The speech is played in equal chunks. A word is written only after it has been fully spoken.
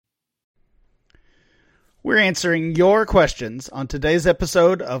We're answering your questions on today's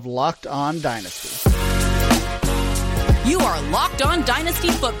episode of Locked On Dynasty. You are Locked On Dynasty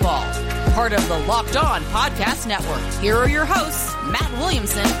Football, part of the Locked On Podcast Network. Here are your hosts, Matt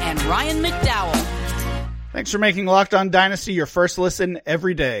Williamson and Ryan McDowell. Thanks for making Locked On Dynasty your first listen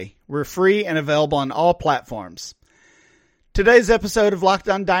every day. We're free and available on all platforms. Today's episode of Locked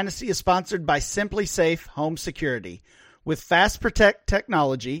On Dynasty is sponsored by SimpliSafe Home Security. With Fast Protect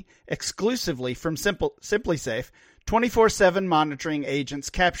technology exclusively from SimpliSafe, 24/7 monitoring agents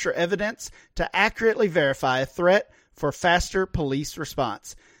capture evidence to accurately verify a threat for faster police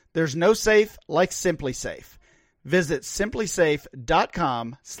response. There's no safe like SimpliSafe. Visit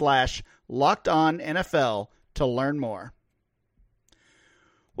simplisafe.com/LockedOnNFL to learn more.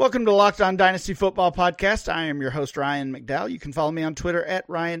 Welcome to Locked On Dynasty Football Podcast. I am your host, Ryan McDowell. You can follow me on Twitter at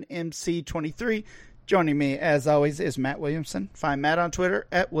RyanMC23. Joining me, as always, is Matt Williamson. Find Matt on Twitter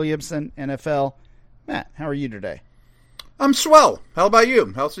at WilliamsonNFL. Matt, how are you today? I'm swell. How about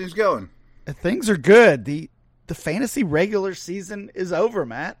you? How's things going? Things are good. The fantasy regular season is over,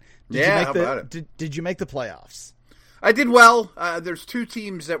 Matt. How about it? Did you make the playoffs? I did well. There's two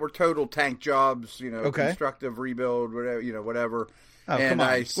teams that were total tank jobs, Okay. Constructive rebuild, whatever. Oh, and come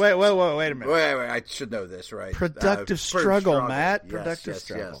on. Wait a minute. Wait, I should know this, right? Productive struggle, Matt. Yes, Productive yes,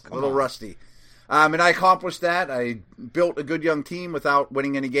 struggle. Yes. A little rusty. And I accomplished that. I built a good young team without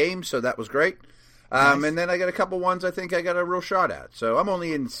winning any games, so that was great. Nice. And then I got a couple ones I think I got a real shot at. So I'm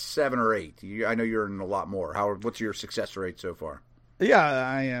only in 7 or 8. I know you're in a lot more. What's your success rate so far? Yeah,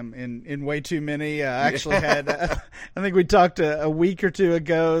 I am in way too many. I actually had, I think we talked a week or two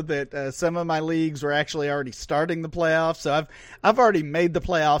ago that some of my leagues were actually already starting the playoffs. So I've already made the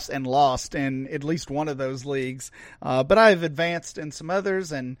playoffs and lost in at least one of those leagues. But I've advanced in some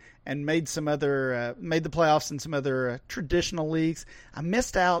others and made the playoffs in some other traditional leagues. I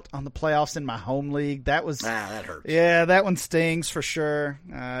missed out on the playoffs in my home league. That that hurts. Yeah, that one stings for sure.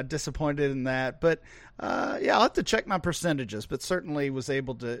 Disappointed in that, but I'll have to check my percentages, but certainly was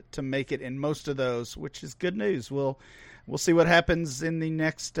able to make it in most of those, which is good news. We'll see what happens in the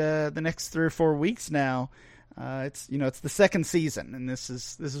next 3 or 4 weeks now. It's the second season, and this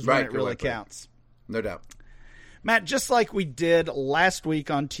is when it really counts. No doubt. Matt, just like we did last week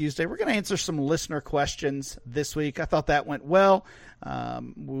on Tuesday, we're going to answer some listener questions this week. I thought that went well.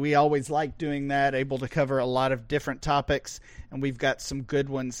 We always like doing that, able to cover a lot of different topics, and we've got some good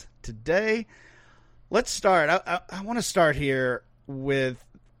ones today. Let's start. I want to start here with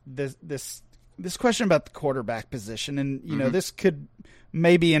this question about the quarterback position, and this could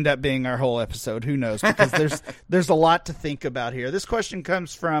maybe end up being our whole episode. Who knows? Because there's a lot to think about here. This question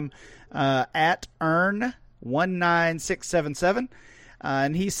comes from at Earn19677,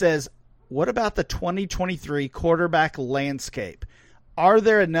 and he says, "What about the 2023 quarterback landscape? Are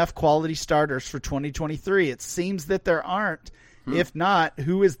there enough quality starters for 2023? It seems that there aren't. If not,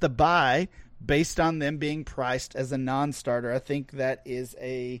 who is the buy?" Based on them being priced as a non-starter. I think that is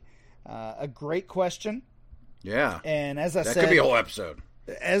a great question. Yeah. And as I said, that could be a whole episode.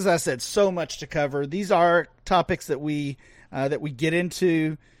 As I said, so much to cover. These are topics that we get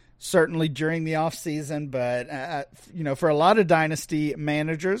into certainly during the off season, but for a lot of dynasty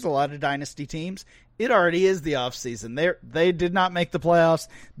managers, a lot of dynasty teams, it already is the off season. They did not make the playoffs.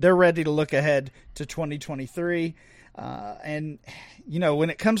 They're ready to look ahead to 2023. And when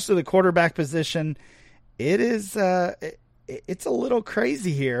it comes to the quarterback position, it's a little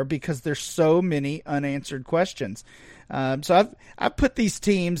crazy here because there's so many unanswered questions. So I've put these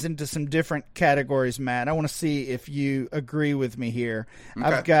teams into some different categories, Matt. I want to see if you agree with me here. Okay.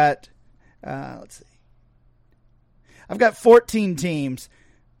 I've got, I've got 14 teams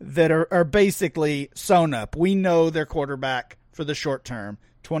that are basically sewn up. We know their quarterback for the short term,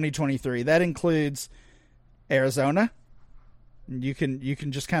 2023. That includes Arizona. You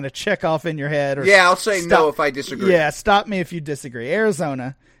can just kind of check off in your head. Or I'll say no if I disagree. Yeah, stop me if you disagree.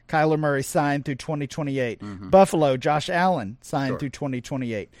 Arizona, Kyler Murray signed through 2028. Mm-hmm. Buffalo, Josh Allen signed through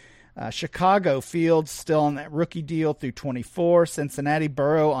 2028. Chicago, Fields still on that rookie deal through 24. Cincinnati,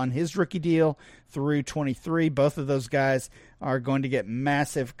 Burrow on his rookie deal through 23. Both of those guys are going to get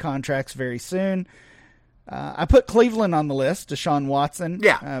massive contracts very soon. I put Cleveland on the list, Deshaun Watson.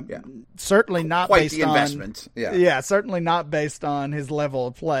 Certainly not quite based the investment. Certainly not based on his level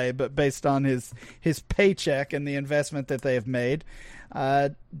of play, but based on his paycheck and the investment that they have made.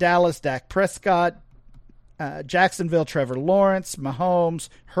 Dallas, Dak Prescott. Jacksonville, Trevor Lawrence. Mahomes,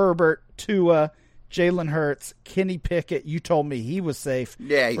 Herbert, Tua, Jalen Hurts, Kenny Pickett. You told me he was safe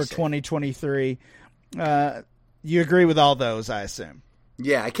for 2023. You agree with all those, I assume?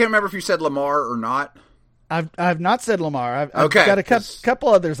 Yeah, I can't remember if you said Lamar or not. I've not said Lamar. I've Okay. got a couple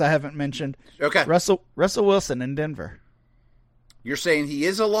others I haven't mentioned. Okay. Russell Wilson in Denver. You're saying he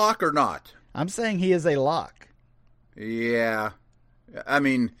is a lock or not? I'm saying he is a lock. Yeah. I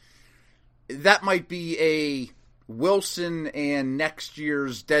mean, that might be a Wilson and next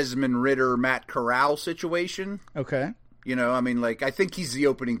year's Desmond Ridder, Matt Corral situation. Okay. You know, I mean, like, I think he's the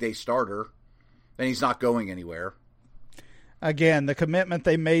opening day starter, and he's not going anywhere. Again, the commitment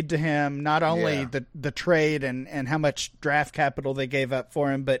they made to him, not only Yeah. the trade and how much draft capital they gave up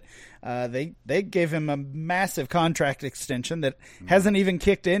for him, but they gave him a massive contract extension that hasn't even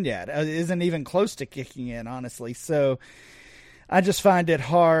kicked in yet, isn't even close to kicking in, honestly. So I just find it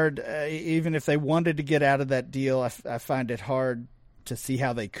hard, even if they wanted to get out of that deal, I find it hard to see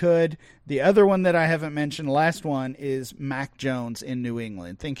how they could. The other one that I haven't mentioned, last one, is Mac Jones in New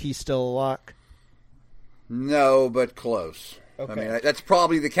England. Think he's still a lock? No, but close. Okay. I mean, that's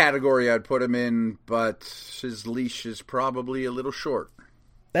probably the category I'd put him in, but his leash is probably a little short.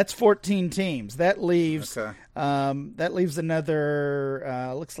 That's 14 teams. That leaves Okay. Another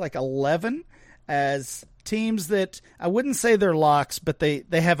looks like 11 as teams that I wouldn't say they're locks, but they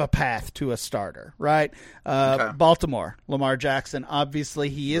have a path to a starter, right? Okay. Baltimore, Lamar Jackson. Obviously,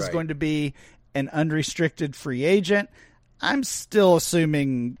 he is Right. going to be an unrestricted free agent. I'm still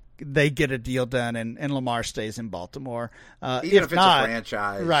assuming they get a deal done and Lamar stays in Baltimore. Even if it's not, a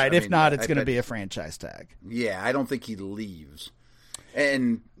franchise. right? I If mean, not, it's I going to bet- be a franchise tag. Yeah, I don't think he leaves.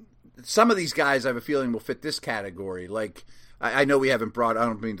 And some of these guys I have a feeling will fit this category. Like, I know we haven't brought, I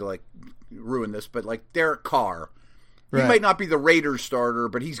don't mean to, like, ruin this, but, like, Derek Carr. He Right. might not be the Raiders starter,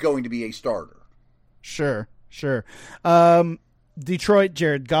 but he's going to be a starter. Sure. Detroit,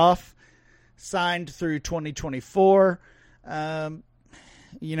 Jared Goff signed through 2024. I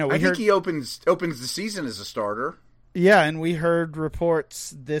think he opens the season as a starter. Yeah, and we heard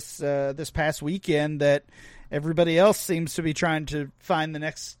reports this past weekend that everybody else seems to be trying to find the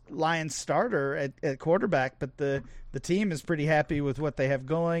next Lions starter at quarterback, but the team is pretty happy with what they have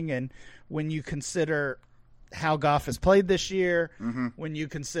going. And when you consider how Goff has played this year, when you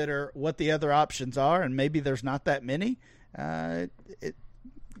consider what the other options are, and maybe there's not that many, it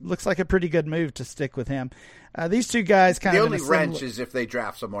looks like a pretty good move to stick with him. These two guys kind The of only in a similar- wrench is if they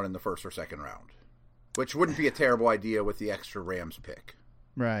draft someone in the first or second round, which wouldn't be a terrible idea with the extra Rams pick.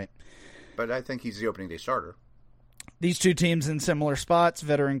 right. But I think he's the opening day starter. These two teams in similar spots.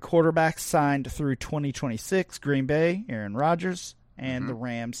 Veteran quarterbacks signed through 2026. Green Bay, Aaron Rodgers, and the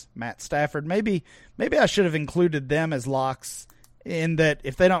Rams, Matt Stafford. Maybe I should have included them as locks in that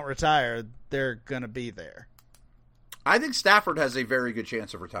if they don't retire, they're going to be there. I think Stafford has a very good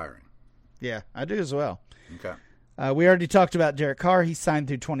chance of retiring. Yeah, I do as well. Okay. We already talked about Derek Carr. He signed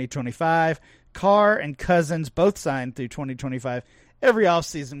through 2025. Carr and Cousins both signed through 2025. Every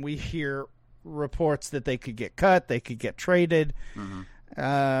offseason we hear reports that they could get cut, they could get traded.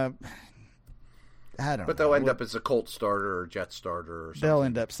 I don't know. But they'll end up as a Colt starter or Jet starter or something. They'll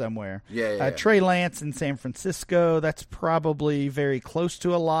end up somewhere. Yeah. Trey Lance in San Francisco. That's probably very close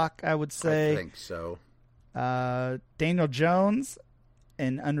to a lock, I would say. I think so. Daniel Jones,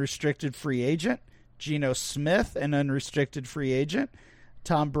 an unrestricted free agent. Geno Smith, an unrestricted free agent.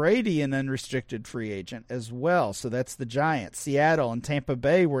 Tom Brady, an unrestricted free agent as well. So that's the Giants. Seattle and Tampa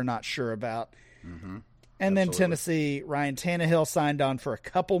Bay we're not sure about. And then Absolutely. Tennessee, Ryan Tannehill signed on for a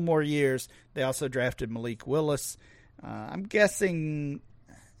couple more years. They also drafted Malik Willis. I'm guessing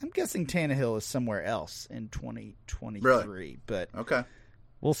Tannehill is somewhere else in 2023, Really? but Okay.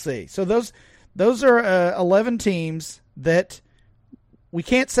 we'll see. So those are 11 teams that we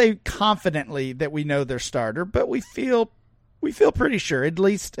can't say confidently that we know their starter, but we feel pretty sure. At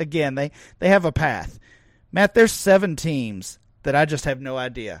least, again, they have a path. Matt, there's 7 teams that I just have no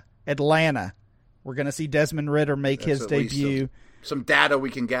idea. Atlanta, we're going to see Desmond Ridder make his That's at least debut. Some data we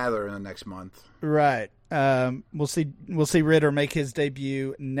can gather in the next month. Right. We'll see Ridder make his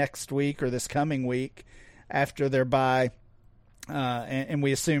debut next week or this coming week after their bye. And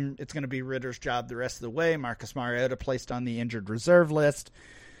we assume it's going to be Ridder's job the rest of the way. Marcus Mariota placed on the injured reserve list.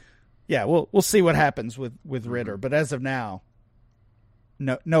 Yeah, we'll see what happens with Ridder, but as of now,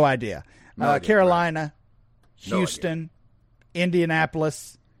 no idea. No idea, Carolina, right. No Houston,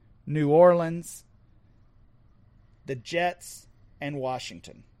 Indianapolis, New Orleans, the Jets, and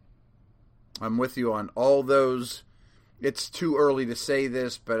Washington. I'm with you on all those. It's too early to say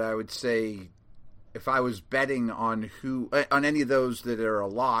this, but I would say if I was betting on any of those that are a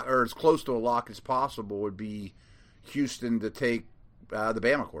lock or as close to a lock as possible, would be Houston to take the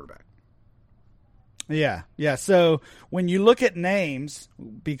Bama quarterback. Yeah. So when you look at names,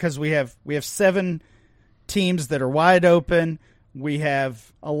 because we have 7 teams that are wide open, we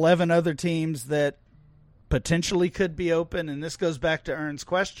have 11 other teams that potentially could be open. And this goes back to Ern's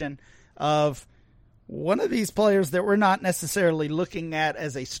question of one of these players that we're not necessarily looking at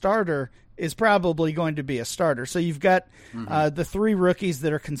as a starter is probably going to be a starter. So you've got the three rookies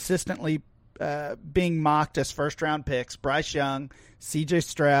that are consistently being mocked as first-round picks: Bryce Young, C.J.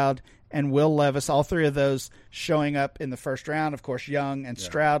 Stroud, and Will Levis. All three of those showing up in the first round. Of course, Young and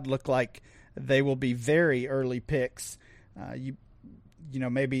Stroud look like they will be very early picks. You know,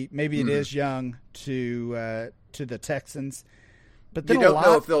 maybe it is Young to the Texans. But then you don't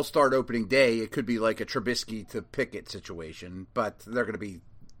know if they'll start opening day. It could be like a Trubisky to Pickett situation, but they're going to be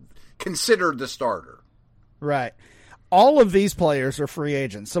considered the starter. Right. All of these players are free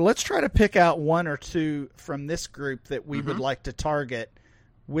agents. So let's try to pick out one or two from this group that we would like to target,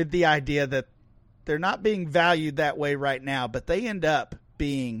 with the idea that they're not being valued that way right now, but they end up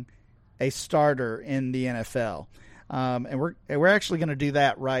being a starter in the NFL. And we're actually going to do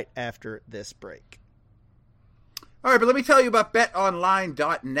that right after this break. All right, but let me tell you about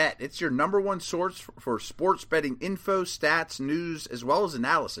BetOnline.net. It's your number one source for sports betting info, stats, news, as well as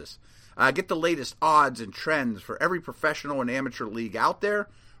analysis. Get the latest odds and trends for every professional and amateur league out there,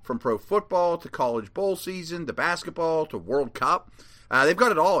 from pro football to college bowl season to basketball to World Cup. They've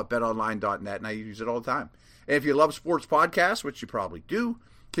got it all at BetOnline.net, and I use it all the time. And if you love sports podcasts, which you probably do,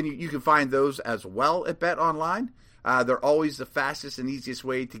 you can find those as well at BetOnline. They're always the fastest and easiest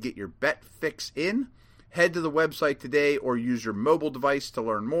way to get your bet fix in. Head to the website today or use your mobile device to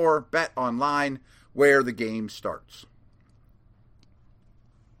learn more. BetOnline, where the game starts.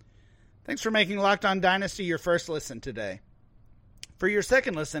 Thanks for making Locked On Dynasty your first listen today. For your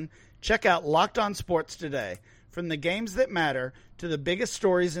second listen, check out Locked On Sports Today. From the games that matter to the biggest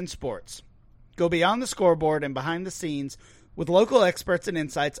stories in sports. Go beyond the scoreboard and behind the scenes with local experts and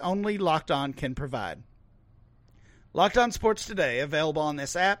insights only Locked On can provide. Locked On Sports Today, available on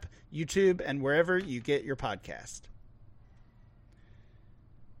this app, YouTube, and wherever you get your podcast.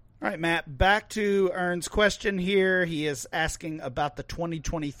 All right, Matt, back to Ern's question here. He is asking about the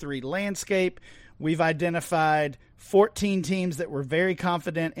 2023 landscape. We've identified 14 teams that were very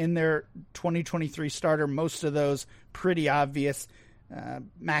confident in their 2023 starter, most of those pretty obvious.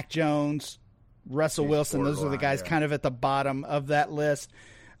 Mac Jones, Russell Wilson, those are the guys kind of at the bottom of that list.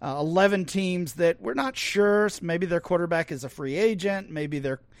 11 teams that we're not sure. Maybe their quarterback is a free agent. Maybe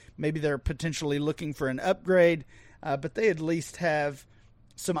they're potentially looking for an upgrade, but they at least have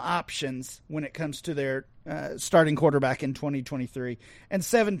some options when it comes to their starting quarterback in 2023. And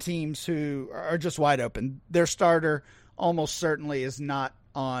 7 teams who are just wide open. Their starter almost certainly is not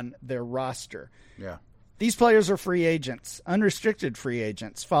on their roster. Yeah. These players are free agents, unrestricted free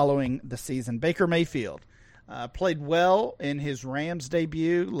agents following the season. Baker Mayfield played well in his Rams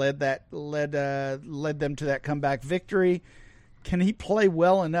debut, led them to that comeback victory. Can he play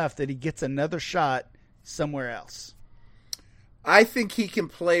well enough that he gets another shot somewhere else? I think he can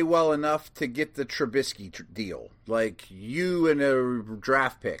play well enough to get the Trubisky deal. Like you in a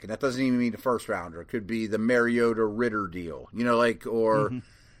draft pick, and that doesn't even mean a first rounder. It could be the Mariota Ritter deal, or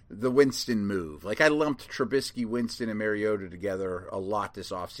the Winston move. Like I lumped Trubisky, Winston, and Mariota together a lot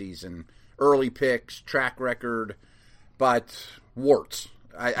this offseason. Early picks, track record, but warts.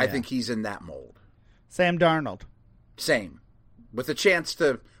 I think he's in that mold. Sam Darnold. Same. With a chance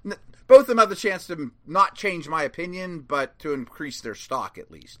to... Both of them have the chance to not change my opinion, but to increase their stock at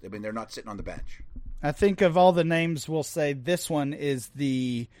least. I mean, they're not sitting on the bench. I think of all the names, we'll say this one is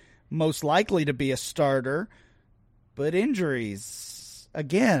the most likely to be a starter, but injuries.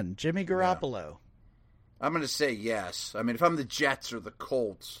 Again, Jimmy Garoppolo. Yeah. I'm going to say yes. I mean, if I'm the Jets or the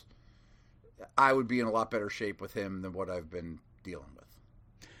Colts, I would be in a lot better shape with him than what I've been dealing with.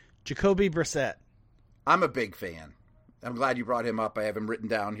 Jacoby Brissett. I'm a big fan. I'm glad you brought him up. I have him written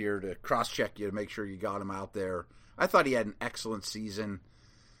down here to cross-check you to make sure you got him out there. I thought he had an excellent season.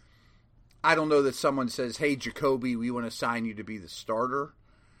 I don't know that someone says, hey, Jacoby, we want to sign you to be the starter.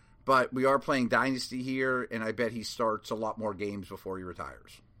 But we are playing Dynasty here, and I bet he starts a lot more games before he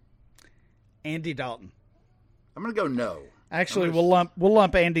retires. Andy Dalton. I'm going to go no. Actually, we'll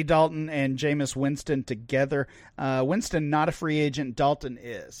lump Andy Dalton and Jameis Winston together. Winston not a free agent. Dalton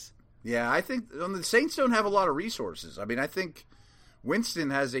is. Yeah, I think the Saints don't have a lot of resources. I mean, I think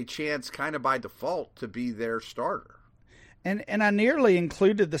Winston has a chance kind of by default to be their starter. And I nearly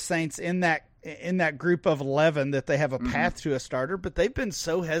included the Saints in that group of 11 that they have a path to a starter, but they've been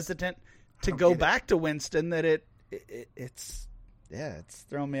so hesitant to go back to Winston that it's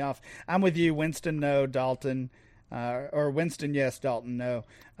thrown me off. I'm with you. Winston, no. Dalton, or Winston, yes. Dalton, no.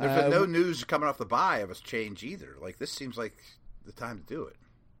 There's been no news coming off the bye of a change either. Like, this seems like the time to do it.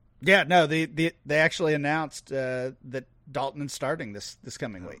 Yeah, no, they actually announced that Dalton is starting this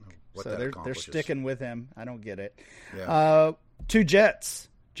coming week. what so that they're accomplishes. sticking with him. I don't get it. Yeah. 2 Jets,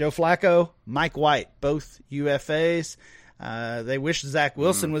 Joe Flacco, Mike White, both UFAs. They wish Zach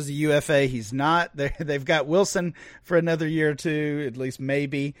Wilson was a UFA. He's not. They've got Wilson for another year or two, at least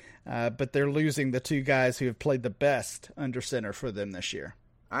maybe. But they're losing the 2 guys who have played the best under center for them this year.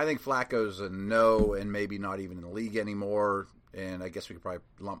 I think Flacco's a no, and maybe not even in the league anymore. And I guess we could probably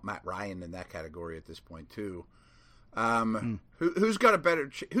lump Matt Ryan in that category at this point too. Who's got a better?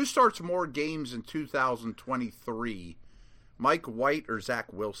 Who starts more games in 2023, Mike White or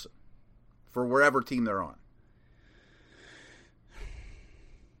Zach Wilson, for wherever team they're on?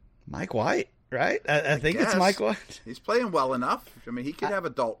 Mike White, right? I think it's Mike White. He's playing well enough. I mean, he could have a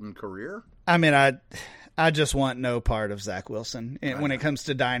Dalton career. I mean, I just want no part of Zach Wilson when it comes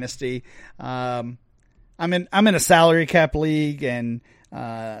to dynasty. I'm in a salary cap league, and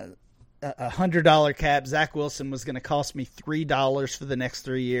a $100 cap. Zach Wilson was going to cost me $3 for the next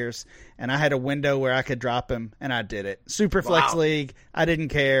 3 years, and I had a window where I could drop him, and I did it. Superflex league, I didn't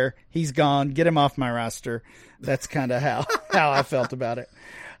care. He's gone. Get him off my roster. That's kind of how I felt about it.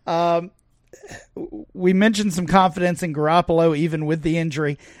 We mentioned some confidence in Garoppolo, even with the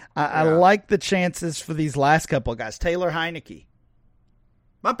injury. I like the chances for these last couple of guys. Taylor Heineke.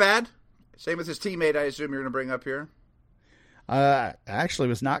 Not bad. Same with his teammate, I assume you're going to bring up here. I actually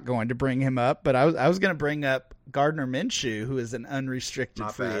was not going to bring him up, but I was going to bring up Gardner Minshew, who is an unrestricted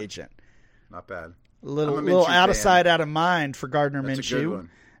free agent. Not bad. A little out of sight, out of mind for Gardner Minshew. A good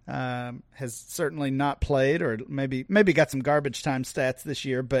one. Has certainly not played, or maybe got some garbage time stats this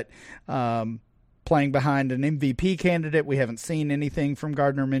year, but playing behind an MVP candidate. We haven't seen anything from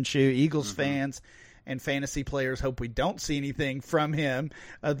Gardner Minshew. Eagles fans and fantasy players hope we don't see anything from him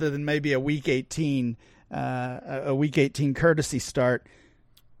other than maybe a Week 18 courtesy start.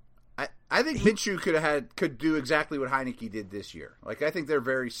 I think Minshew could do exactly what Heineke did this year. Like, I think they're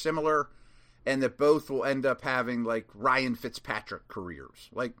very similar, and that both will end up having like Ryan Fitzpatrick careers.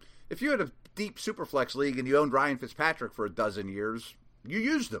 Like, if you had a deep Superflex league and you owned Ryan Fitzpatrick for a dozen years, you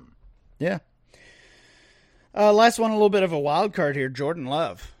used him. Yeah. Last one, a little bit of a wild card here. Jordan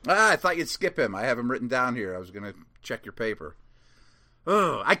Love. I thought you'd skip him. I have him written down here. I was going to check your paper.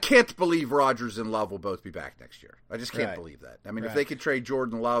 I can't believe Rodgers and Love will both be back next year. I just can't believe that. I mean, if they could trade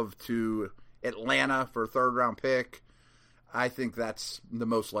Jordan Love to Atlanta for a third-round pick, I think that's the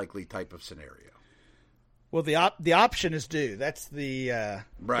most likely type of scenario. Well, the option is due. That's the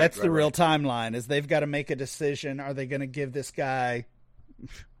real timeline. Is they've got to make a decision. Are they going to give this guy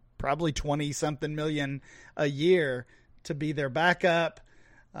probably 20-something million a year to be their backup?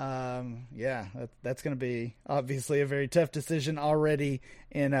 That's going to be obviously a very tough decision already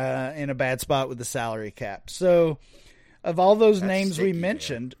in a bad spot with the salary cap. So, of all those names we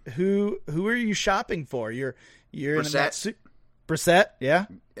mentioned, who are you shopping for? You're Brissett. in that Brissett, yeah,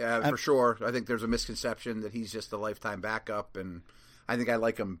 for sure. I think there's a misconception that he's just a lifetime backup, and I think I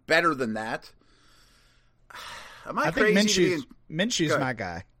like him better than that. I think Minshew's my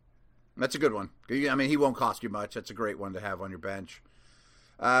guy. That's a good one. I mean, he won't cost you much. That's a great one to have on your bench.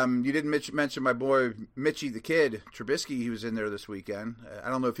 You didn't mention my boy Mitchie the Kid, Trubisky. He was in there this weekend. I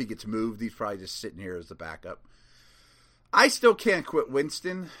don't know if he gets moved. He's probably just sitting here as the backup. I still can't quit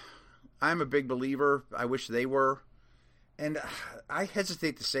Winston. I'm a big believer. I wish they were. And I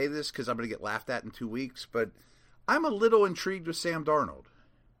hesitate to say this because I'm going to get laughed at in 2 weeks, but I'm a little intrigued with Sam Darnold.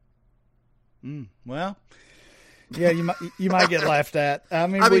 Well, yeah, you might get laughed at. I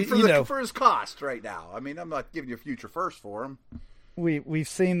mean, for his cost right now. I mean, I'm not giving you a future first for him. We've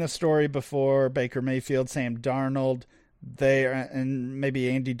seen the story before. Baker Mayfield, Sam Darnold, and maybe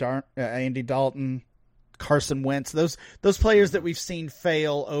Andy Dalton, Carson Wentz. Those players that we've seen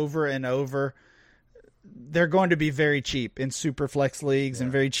fail over and over. They're going to be very cheap in super flex leagues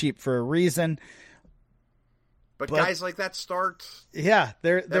and very cheap for a reason. But guys like that start. Yeah,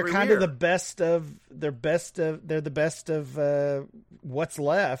 they're kind year. of the best of what's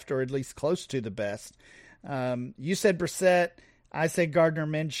left, or at least close to the best. You said Brissett. I say Gardner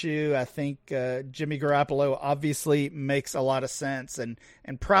Minshew. I think Jimmy Garoppolo obviously makes a lot of sense, and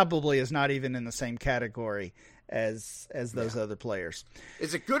probably is not even in the same category as those other players.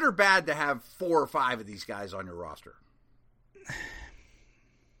 Is it good or bad to have 4 or 5 of these guys on your roster?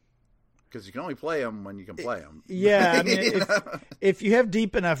 Because you can only play them when you can play them. Yeah, I mean, if you have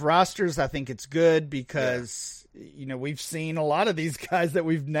deep enough rosters, I think it's good because we've seen a lot of these guys that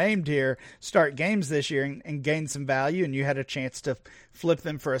we've named here start games this year and gain some value, and you had a chance to flip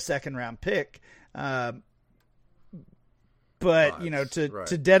them for a second-round pick. To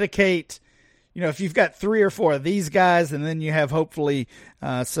dedicate if you've got 3 or 4 of these guys, and then you have hopefully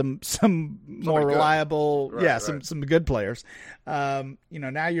some more reliable, some good players.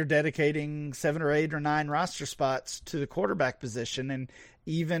 Now you're dedicating 7 or 8 or 9 roster spots to the quarterback position, and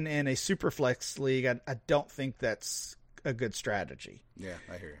even in a super flex league, I don't think that's a good strategy. Yeah,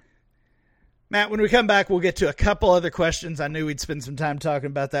 I hear you. Matt, when we come back, we'll get to a couple other questions. I knew we'd spend some time talking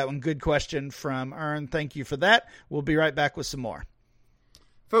about that one. Good question from Ern. Thank you for that. We'll be right back with some more.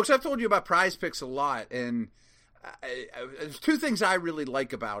 Folks, I've told you about Prize Picks a lot, and there's 2 things I really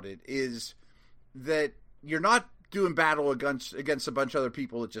like about it is that you're not doing battle against a bunch of other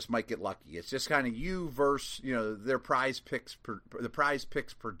people that just might get lucky. It's just kind of you versus, their Prize Picks, the Prize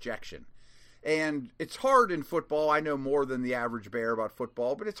Picks projection. And it's hard in football. I know more than the average bear about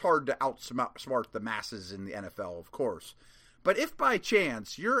football, but it's hard to outsmart the masses in the NFL, of course. But if by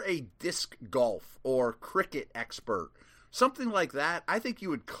chance you're a disc golf or cricket expert, something like that, I think you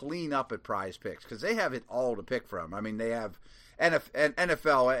would clean up at Prize Picks because they have it all to pick from. I mean, they have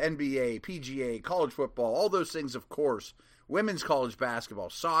NFL, NBA, PGA, college football, all those things, of course. Women's college basketball,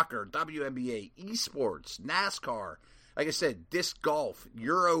 soccer, WNBA, esports, NASCAR. Like I said, disc golf,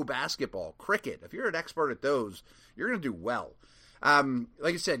 Euro basketball, cricket. If you're an expert at those, you're going to do well.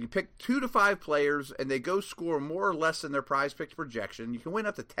 Like I said, you pick 2 to 5 players, and they go score more or less than their Prize Picks projection. You can win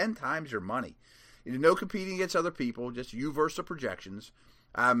up to 10 times your money. No competing against other people, just you versus the projections.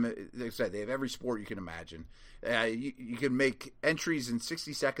 Like I said, they have every sport you can imagine. You can make entries in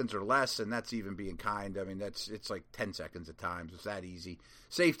 60 seconds or less, and that's even being kind. I mean, it's like 10 seconds at times. It's that easy.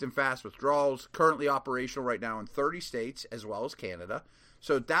 Safe and fast withdrawals. Currently operational right now in 30 states as well as Canada.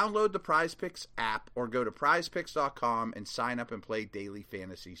 So download the Prize Picks app or go to prizepicks.com and sign up and play daily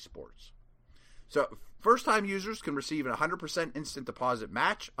fantasy sports. So first-time users can receive a 100% instant deposit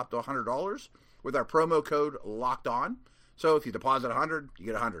match up to $100 with our promo code LOCKEDON. So if you deposit 100, you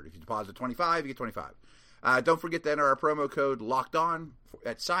get 100. If you deposit 25, you get 25. Don't forget to enter our promo code LOCKEDON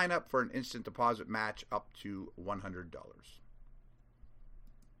at sign up for an instant deposit match up to $100.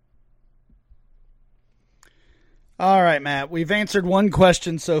 All right, Matt, we've answered one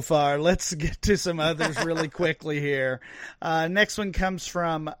question so far. Let's get to some others really quickly here. Next one comes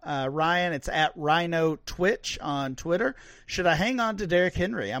from Ryan. It's at Rhino Twitch on Twitter. Should I hang on to Derrick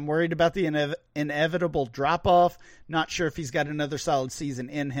Henry? I'm worried about the inevitable drop-off. Not sure if he's got another solid season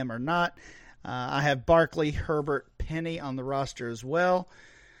in him or not. I have Barkley, Herbert, Penny on the roster as well.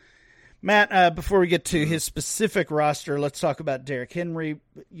 Matt, before we get to his specific roster, let's talk about Derrick Henry.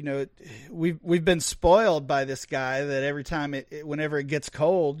 We've been spoiled by this guy that every time whenever it gets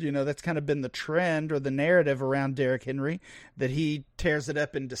cold, that's kind of been the trend or the narrative around Derrick Henry, that he tears it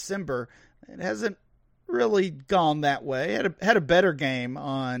up in December. It hasn't really gone that way. Had a better game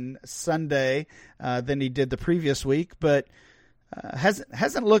on Sunday than he did the previous week, but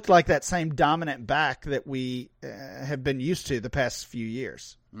hasn't looked like that same dominant back that we have been used to the past few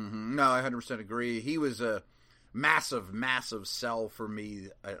years. Mm-hmm. No, I 100% agree. He was a massive, massive sell for me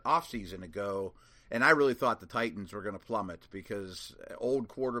an offseason ago, and I really thought the Titans were going to plummet because old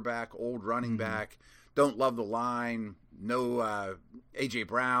quarterback, old running back, don't love the line, no A.J.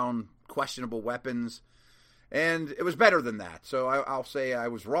 Brown, questionable weapons, and it was better than that. So I'll say I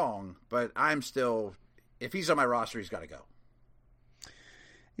was wrong, but I'm still, if he's on my roster, he's got to go.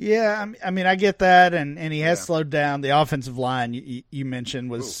 Yeah, I mean, I get that, and he has slowed down. The offensive line you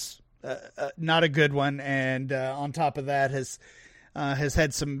mentioned was not a good one, and on top of that has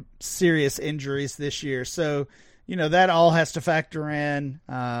had some serious injuries this year. So, that all has to factor in.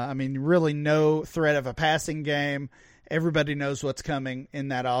 I mean, really no threat of a passing game. Everybody knows what's coming in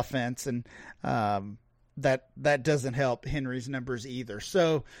that offense, and that doesn't help Henry's numbers either.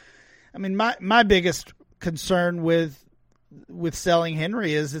 So, I mean, my biggest concern with selling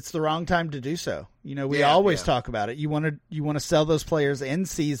Henry is it's the wrong time to do so. We always talk about it. You want to sell those players in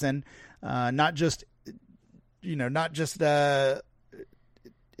season, not just in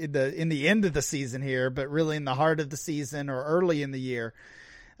the end of the season here, but really in the heart of the season or early in the year.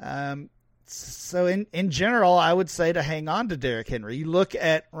 So in general, I would say to hang on to Derrick Henry. You look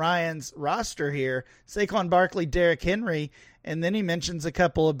at Ryan's roster here, Saquon Barkley, Derrick Henry, and then he mentions a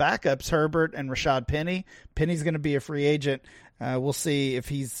couple of backups, Herbert and Rashad Penny. Penny's going to be a free agent. We'll see if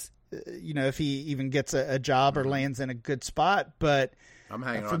he's, if he even gets a job or lands in a good spot. But I'm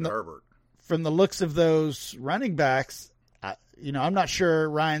hanging on to Herbert. From the looks of those running backs, I'm not sure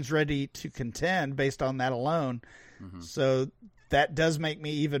Ryan's ready to contend based on that alone. Mm-hmm. So that does make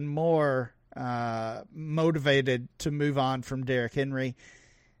me even more motivated to move on from Derrick Henry.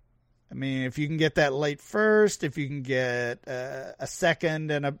 I mean, if you can get that late first, if you can get a second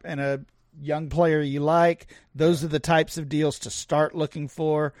and a young player you like, those are the types of deals to start looking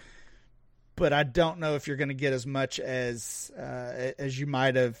for. but I don't know if you're going to get as much as you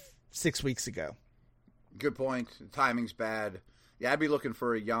might have 6 weeks ago. Good point. The timing's bad. Yeah, I'd be looking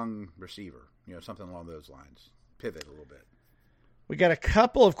for a young receiver, something along those lines. Pivot a little bit. We got a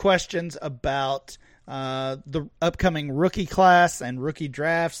couple of questions about the upcoming rookie class and rookie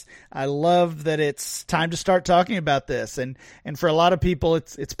drafts. I love that it's time to start talking about this, and for a lot of people,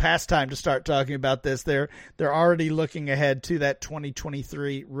 it's past time to start talking about this. They're already looking ahead to that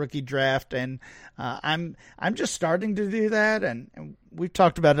 2023 rookie draft, and I'm just starting to do that. And we've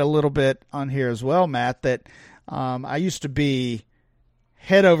talked about it a little bit on here as well, Matt. That I used to be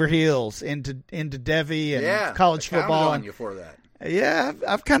head over heels into Devy and college football. On you for that. Yeah,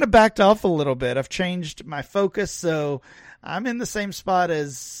 I've kind of backed off a little bit. I've changed my focus, so I'm in the same spot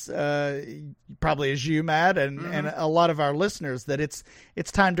as probably as you, Matt, and a lot of our listeners, that it's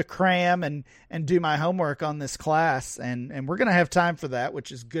time to cram and do my homework on this class, and we're going to have time for that,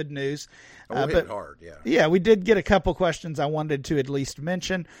 which is good news. We'll hit it hard, yeah. Yeah, we did get a couple questions I wanted to at least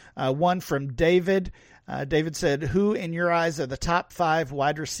mention. One from David. David said, who in your eyes are the top 5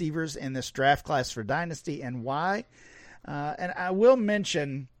 wide receivers in this draft class for Dynasty, and why? And I will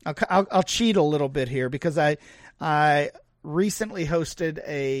mention, I'll cheat a little bit here, because I recently hosted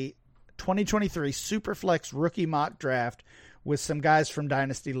a 2023 Superflex rookie mock draft with some guys from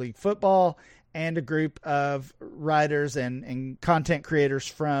Dynasty League Football and a group of writers and content creators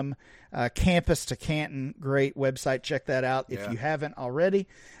from Campus to Canton. Great website. Check that out if you haven't already.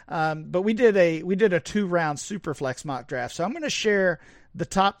 But we did a 2-round Superflex mock draft. So I'm going to share the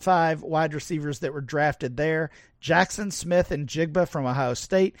top 5 wide receivers that were drafted there. Jackson Smith-Njigba from Ohio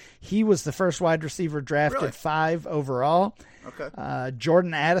State. He was the first wide receiver drafted, 5 overall. Okay.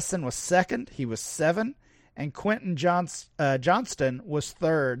 Jordan Addison was 2nd. He was 7. And Quentin Johnston was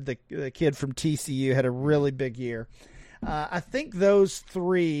 3rd. The kid from TCU had a really big year. I think those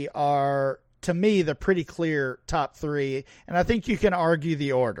 3 are, to me, the pretty clear top 3. And I think you can argue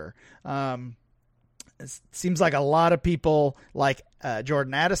the order. It seems like a lot of people like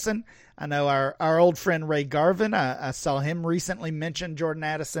Jordan Addison. I know our old friend Ray Garvin, I saw him recently mention Jordan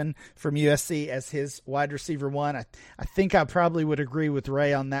Addison from USC as his wide receiver 1. I think I probably would agree with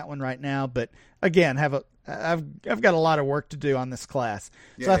Ray on that one right now. But again, I've got a lot of work to do on this class.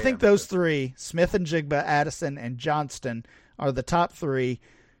 So I think those 3, Smith-Njigba, Addison, and Johnston, are the top 3.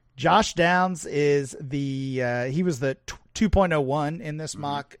 Josh Downs is he was the 2.01 in this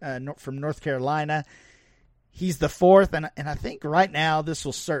mock from North Carolina. He's the 4th, and I think right now this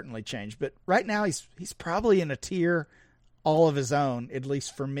will certainly change. But right now he's probably in a tier all of his own, at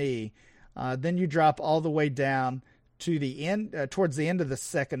least for me. Then you drop all the way down to the end, towards the end of the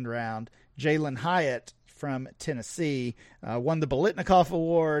 2nd round. Jalen Hyatt from Tennessee won the Biletnikoff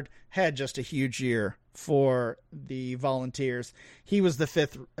Award, had just a huge year for the Volunteers. He was the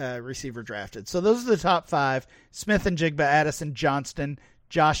 5th receiver drafted. So those are the top 5: Smith-Njigba, Addison, Johnston,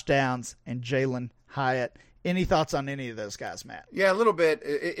 Josh Downs, and Jalen Hyatt. Any thoughts on any of those guys, Matt? Yeah, a little bit.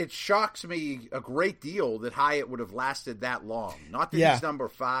 It shocks me a great deal that Hyatt would have lasted that long. Not that he's number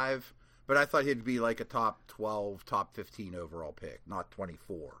 5, but I thought he'd be like a top 12, top 15 overall pick, not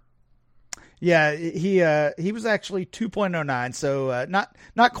 24. Yeah, he was actually 2.09, so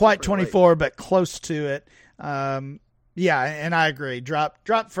not quite 24, but close to it. Yeah, and I agree.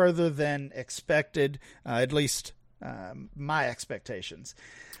 Drop further than expected, at least my expectations.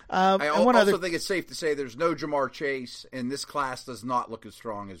 I also think it's safe to say there's no Jamar Chase, and this class does not look as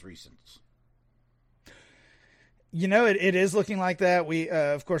strong as recent. It is looking like that. We,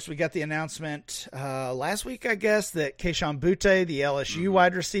 of course, we got the announcement last week, I guess, that Kayshon Boutte, the LSU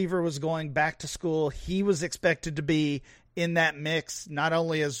wide receiver, was going back to school. He was expected to be in that mix, not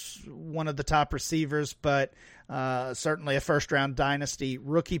only as one of the top receivers, but certainly a first-round Dynasty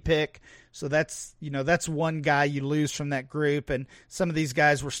rookie pick. So that's one guy you lose from that group, and some of these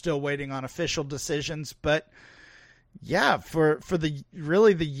guys were still waiting on official decisions. But yeah, for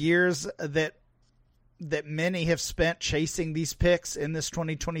the years that many have spent chasing these picks in this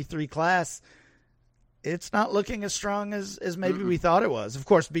 2023 class, it's not looking as strong as maybe we thought it was. Of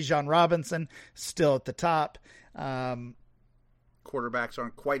course, Bijan Robinson still at the top. Quarterbacks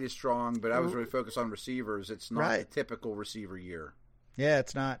aren't quite as strong, but I was really focused on receivers. It's not a typical receiver year. Yeah,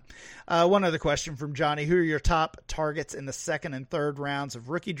 it's not. One other question from Johnny: who are your top targets in the 2nd and 3rd rounds of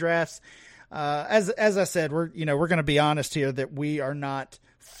rookie drafts? As I said, we're going to be honest here that we are not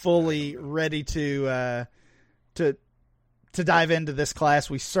fully ready to dive into this class.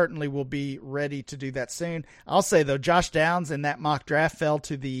 We certainly will be ready to do that soon. I'll say, though, Josh Downs in that mock draft fell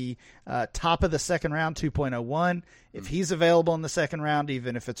to the top of the 2nd round, 2.01. If he's available in the 2nd round,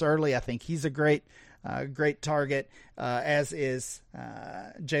 even if it's early, I think he's a great great target, as is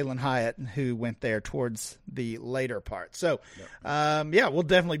Jalen Hyatt, who went there towards the later part. So, we'll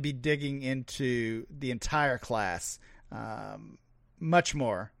definitely be digging into the entire class much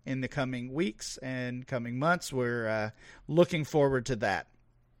more in the coming weeks and coming months. We're looking forward to that.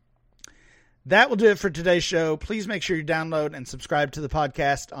 That will do it for today's show. Please make sure you download and subscribe to the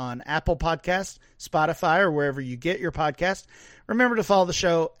podcast on Apple Podcasts, Spotify, or wherever you get your podcast. Remember to follow the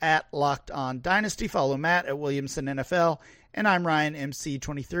show at Locked On Dynasty. Follow Matt at Williamson NFL. And I'm Ryan,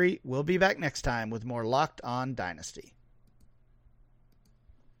 MC23. We'll be back next time with more Locked On Dynasty.